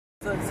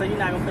So you're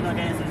not gonna put no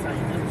gas in the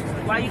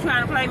tank? Why you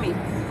trying to play me?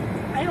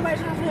 Ain't nobody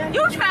trying to play me.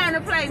 You trying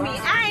to play me?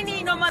 I ain't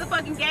need no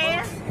motherfucking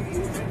gas.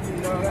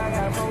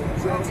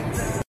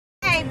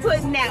 I ain't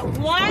putting that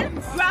one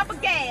drop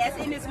of gas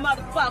in this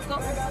motherfucker,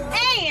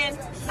 and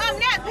I'm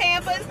not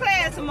paying for his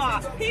class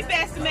tomorrow. He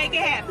best to make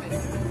it happen.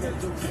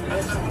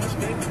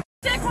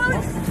 Check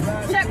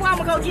where I'm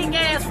gonna go get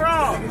gas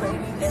from.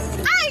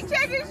 I ain't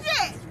checking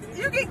shit.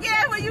 You get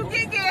gas when you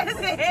get gas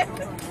in.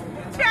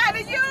 Trying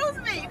to use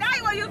me. Now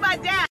you wanna use my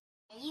dad.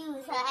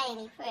 Use her, ain't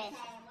he, Precious?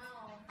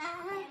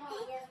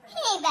 He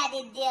ain't about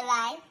this dear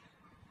life.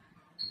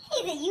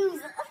 He's a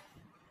user.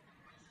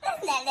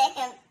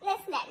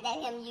 Let's not let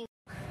him use.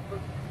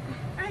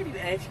 I ain't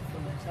even ask you for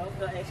lunch. I was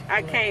gonna ask you for I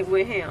lunch. can't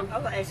with him. I was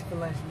gonna ask you for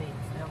lunch next.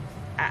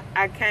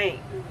 I can't.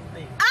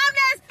 Next. I'm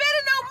not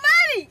spending no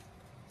money.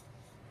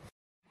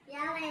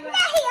 Now he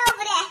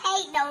over there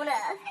hating on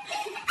us.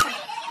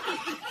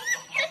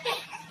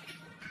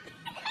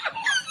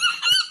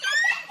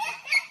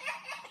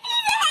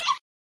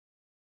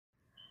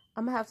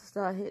 I'm gonna have to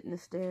start hitting the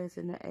stairs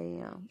in the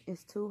AM.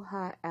 It's too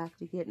hot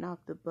after getting off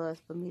the bus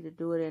for me to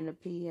do it in the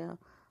PM.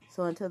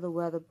 So until the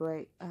weather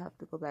break, I have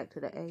to go back to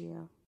the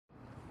AM.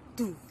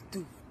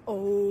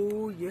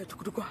 Oh yeah.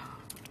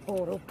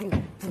 Oh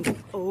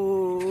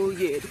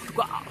yeah.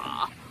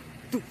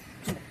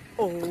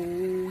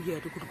 Oh yeah.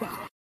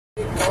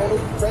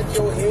 Touch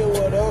your head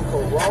with a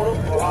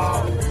Corona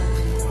bomb.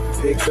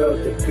 Pick up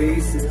the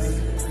pieces.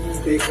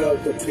 Pick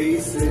up the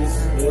pieces.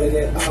 When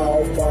it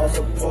all falls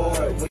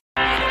apart.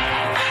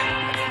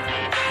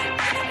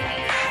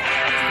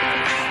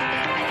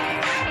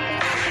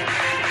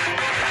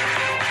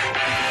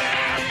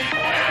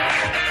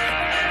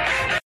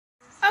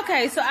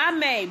 Okay, so I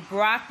made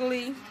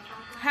broccoli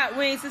hot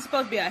wings. It's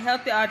supposed to be a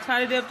healthy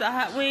alternative to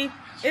hot wings.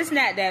 It's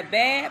not that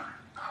bad,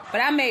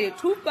 but I made it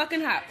too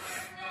fucking hot.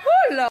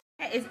 Woo, Lord.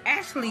 It's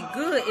actually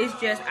good. It's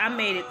just I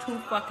made it too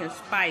fucking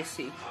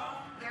spicy.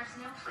 There's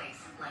no place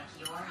like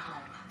your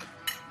home.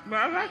 But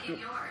I like it.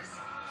 Yours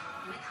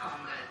with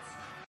Home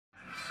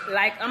Goods.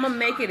 Like, I'm gonna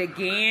make it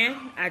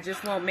again. I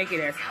just won't make it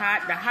as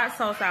hot. The hot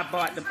sauce I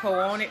bought to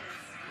pour on it.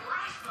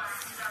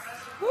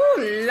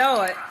 Woo,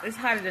 Lord. It's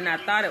hotter than I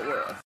thought it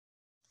was.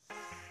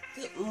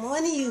 Good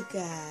morning, you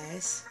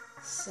guys.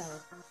 So,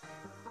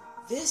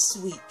 this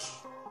week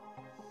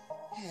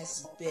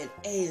has been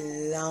a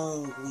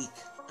long week.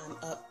 I'm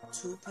up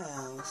 2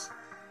 pounds.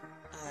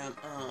 I'm,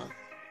 well,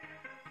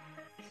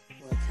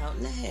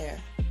 counting the hair,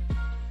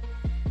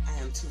 I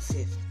am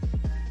 250.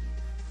 But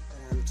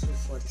I'm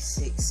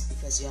 246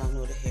 because y'all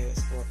know the hair is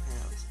 4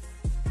 pounds.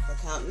 But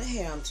counting the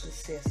hair, I'm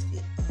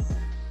 250.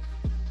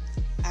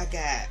 I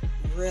got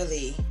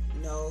really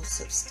no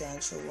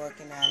substantial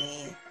working out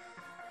in.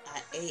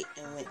 I ate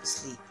and went to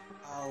sleep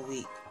all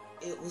week.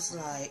 It was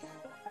like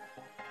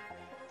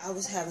I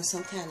was having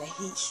some kind of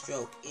heat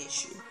stroke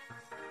issue.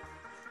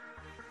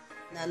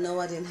 Now, no,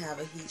 I didn't have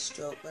a heat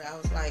stroke, but I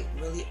was like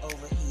really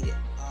overheated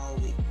all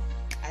week.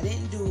 I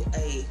didn't do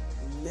a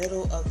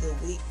middle of the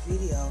week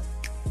video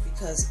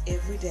because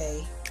every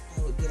day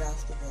I would get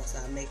off the bus.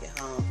 I'd make it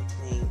home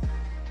between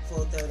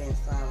 4:30 and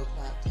 5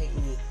 o'clock. Take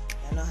me,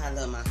 I know how I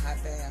love my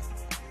hot bath.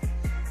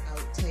 I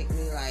would take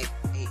me like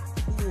a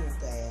cool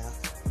bath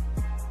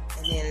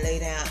and then lay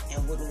down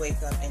and wouldn't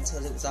wake up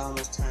until it was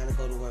almost time to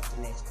go to work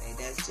the next day.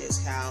 That's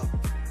just how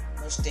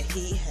much the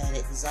heat had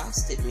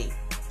exhausted me.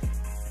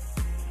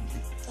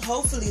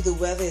 Hopefully the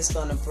weather is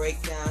going to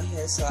break down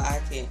here so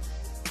I can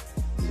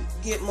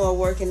get more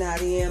working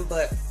out in,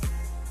 but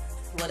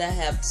what I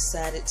have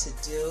decided to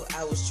do,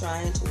 I was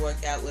trying to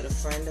work out with a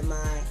friend of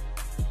mine,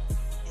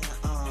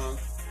 and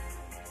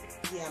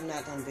yeah, I'm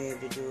not going to be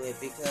able to do it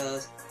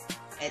because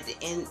at the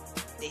end,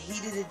 the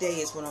heat of the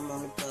day is when I'm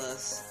on the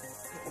bus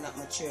picking up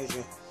my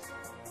children,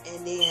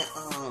 and then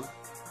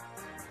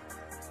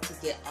to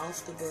get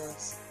off the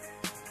bus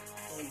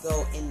and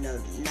go in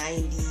the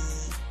 90,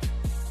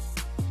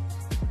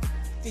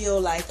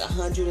 feel like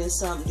 100 and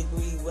something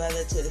degree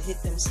weather to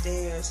hit them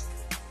stairs.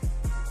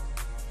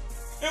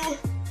 It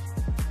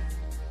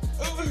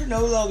was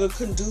no longer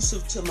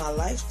conducive to my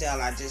lifestyle.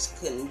 I just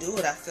couldn't do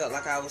it. I felt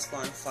like I was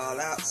going to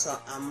fall out. So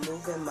I'm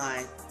moving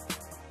my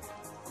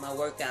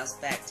workouts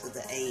back to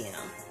the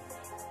AM.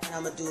 And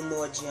I'm going to do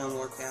more gym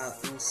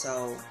workout. And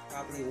so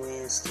probably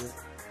Wednesday,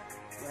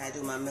 when I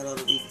do my middle of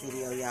the week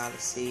video, y'all will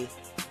see.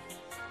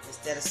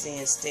 Instead of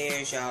seeing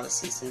stairs, y'all will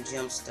see some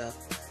gym stuff.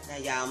 Now,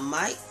 y'all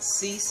might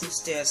see some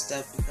stair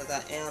stuff because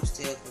I am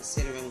still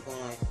considering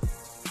going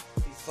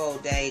before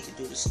day to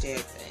do the stair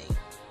thing.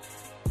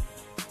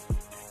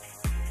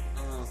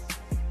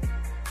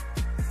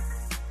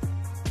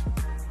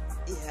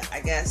 Yeah, I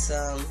got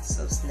some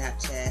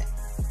Snapchat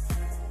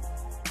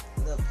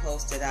little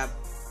post that I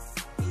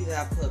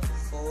put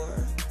before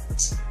or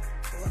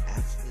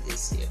after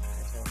this year. I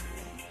don't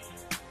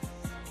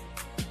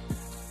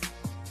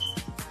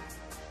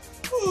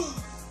know.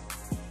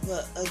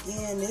 But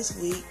again, this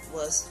week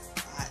was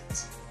hot.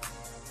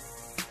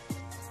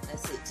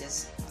 That's it,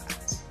 just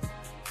hot.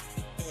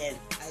 And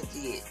I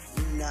did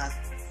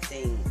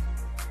nothing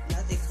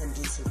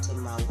conducive to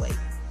my weight.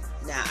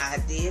 Now, I I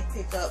did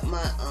pick up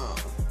my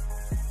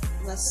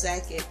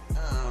second,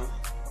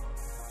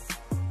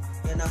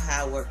 you know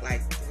how I work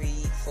like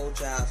 3-4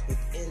 jobs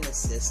within the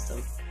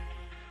system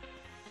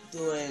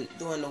during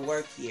the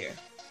work year.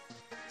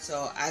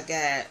 So I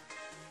got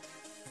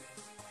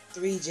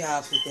 3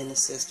 jobs within the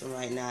system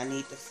right now. I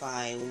need to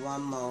find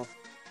one more.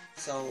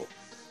 So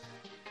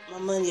my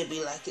money will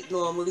be like it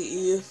normally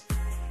is.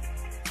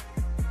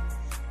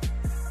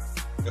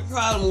 The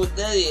problem with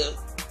that is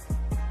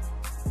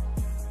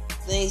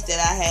things that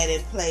I had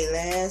in play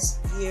last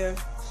year,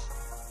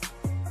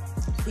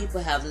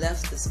 people have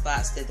left the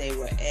spots that they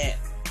were at.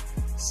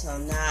 So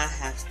now I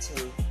have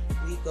to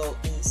go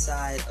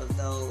inside of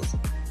those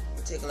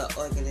particular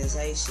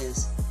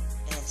organizations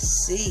and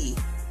see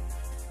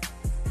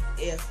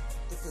if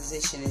the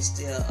position is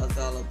still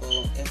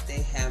available, if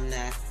they have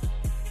not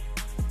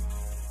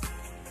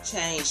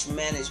changed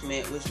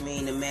management, which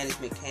means the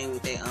management came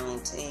with their own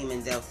team,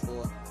 and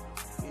therefore,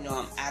 you know,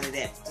 I'm out of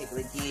that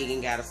particular gig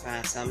and gotta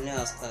find something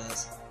else,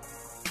 because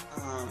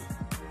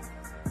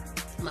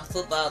my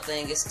football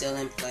thing is still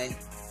in play.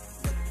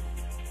 But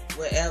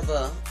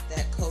wherever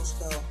that coach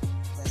go,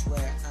 that's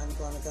where I'm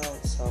gonna go.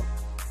 So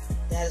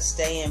that'll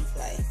stay in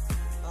play.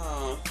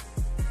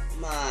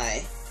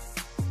 My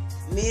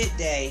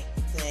midday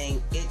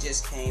thing, it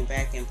just came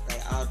back in play,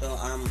 although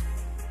I'm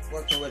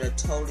working with a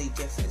totally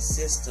different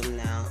system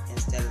now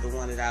instead of the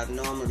one that I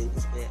normally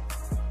was with,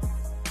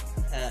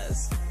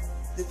 because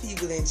the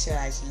people in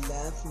charge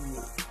love me.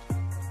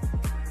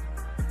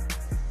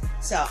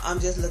 So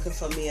I'm just looking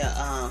for me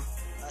a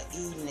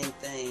evening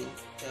thing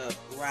to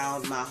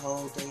round my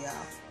whole day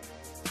off.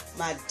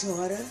 My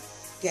daughter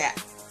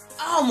got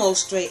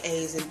almost straight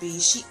A's and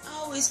B's. She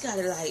always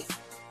gotta like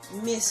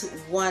miss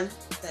one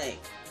thing.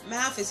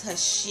 Math is her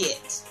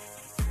shit.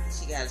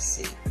 She got a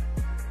C.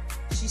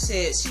 She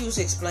said she was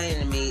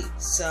explaining to me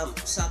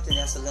something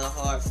that's a little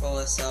hard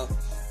for her. So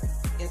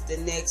if the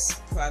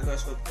next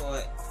progress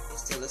report is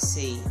still a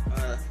C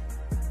or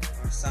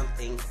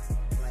something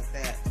like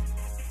that,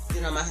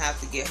 then I'm gonna have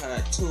to get her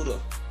a tutor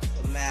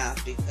for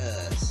math,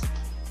 because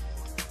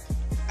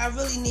I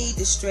really need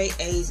the straight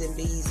A's and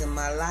B's in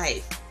my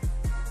life.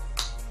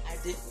 I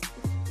do.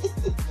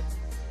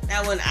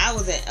 Now, when I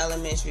was in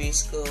elementary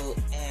school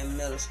and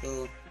middle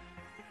school,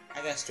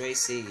 I got straight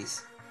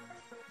C's.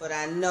 But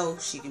I know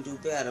she can do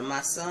better.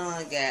 My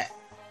son got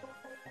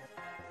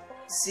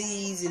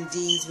C's and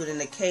D's with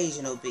an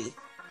occasional B.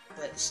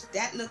 But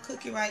that little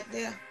cookie right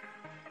there,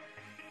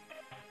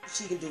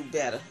 she can do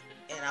better.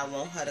 And I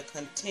want her to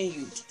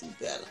continue to do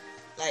better.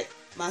 Like,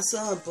 my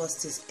son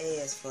busts his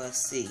ass for a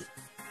C.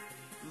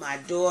 My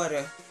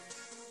daughter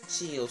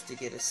chills to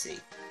get a C.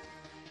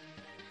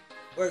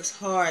 Works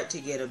hard to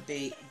get a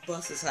B,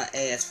 busts her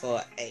ass for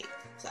an A.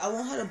 So I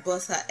want her to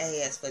bust her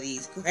ass for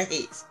these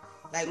grades.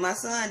 Like my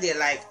son did.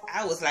 Like,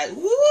 I was like,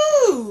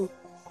 woo!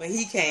 When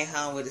he came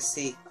home with a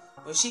C.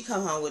 When she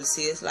come home with a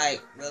C, it's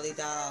like, really,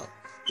 dog?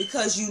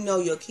 Because you know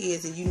your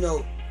kids and you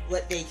know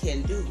what they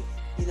can do.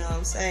 You know what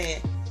I'm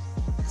saying?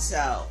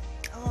 So,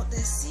 I want that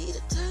C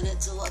to turn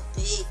into a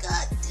B,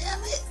 god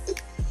damn it.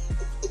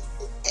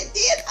 And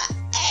then her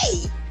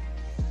A.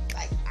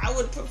 Like, I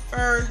would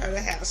prefer her to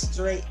have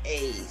straight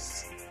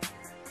A's.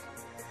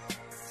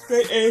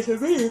 Straight A's for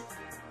me.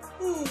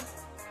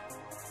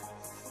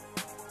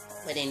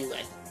 But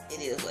anyway, it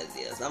is what it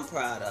is. I'm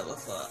proud of her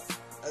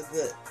for a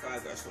good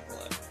progress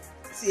report.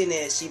 Seeing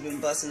that she been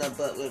busting her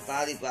butt with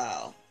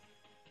volleyball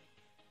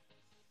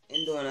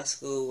and doing her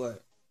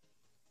schoolwork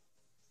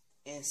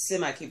and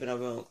semi-keeping her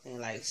room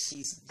clean, like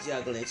she's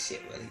juggling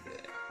shit really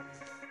good.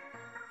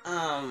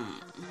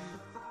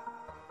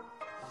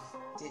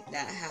 Did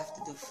not have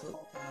to do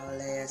football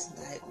last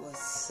night. Was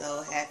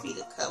so happy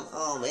to come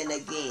home. And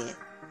again,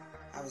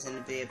 I was in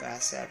the bed by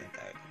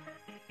 7:30.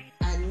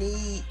 I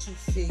need to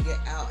figure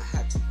out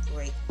how to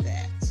break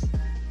that.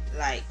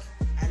 Like,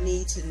 I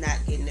need to not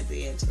get in the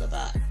bed until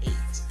about 8.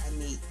 I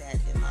need that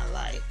in my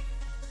life.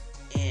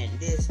 And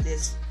this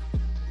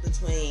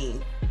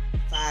between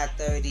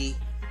 5:30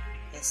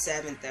 and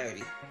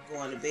 7:30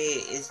 going to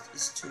bed is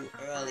too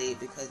early,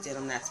 because then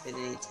I'm not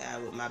spending any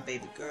time with my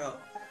baby girl.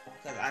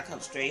 Because I come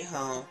straight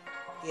home,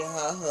 give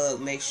her a hug,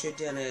 make sure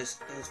dinner is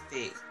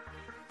fixed,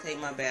 take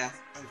my bath,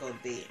 and go to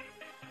bed.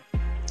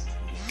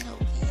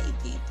 Not okay,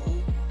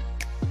 people.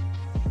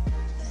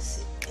 Let's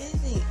see,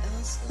 anything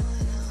else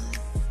going on?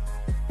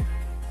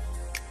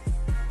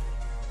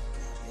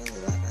 Not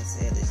really, like I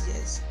said, it's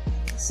just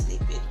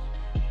sleeping.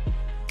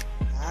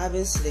 I've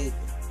been sleeping.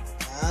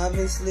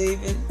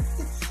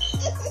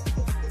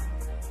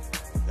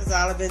 That's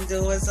all I've been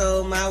doing,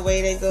 so my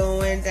weight ain't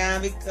going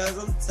down because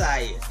I'm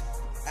tired.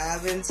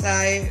 I've been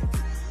tired.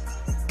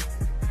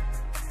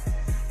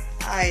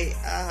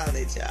 I'll holler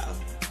at y'all.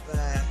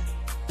 Bye.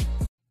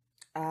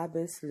 I've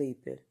been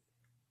sleeping.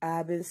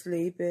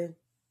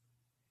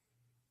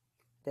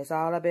 That's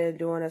all I've been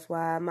doing. That's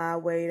why my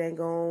weight ain't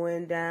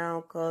going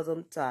down, because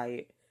I'm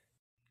tired.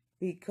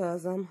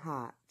 Because I'm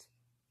hot.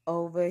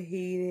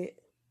 Overheated.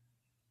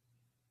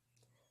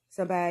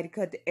 Somebody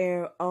cut the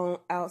air on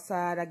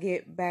outside. I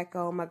get back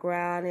on my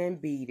ground and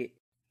beat it.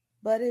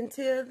 But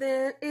until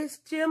then, it's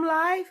gym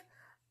life.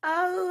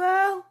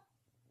 Oh,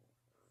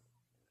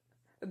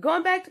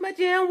 going back to my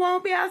gym,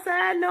 won't be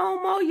outside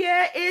no more.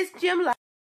 Yeah, it's gym life.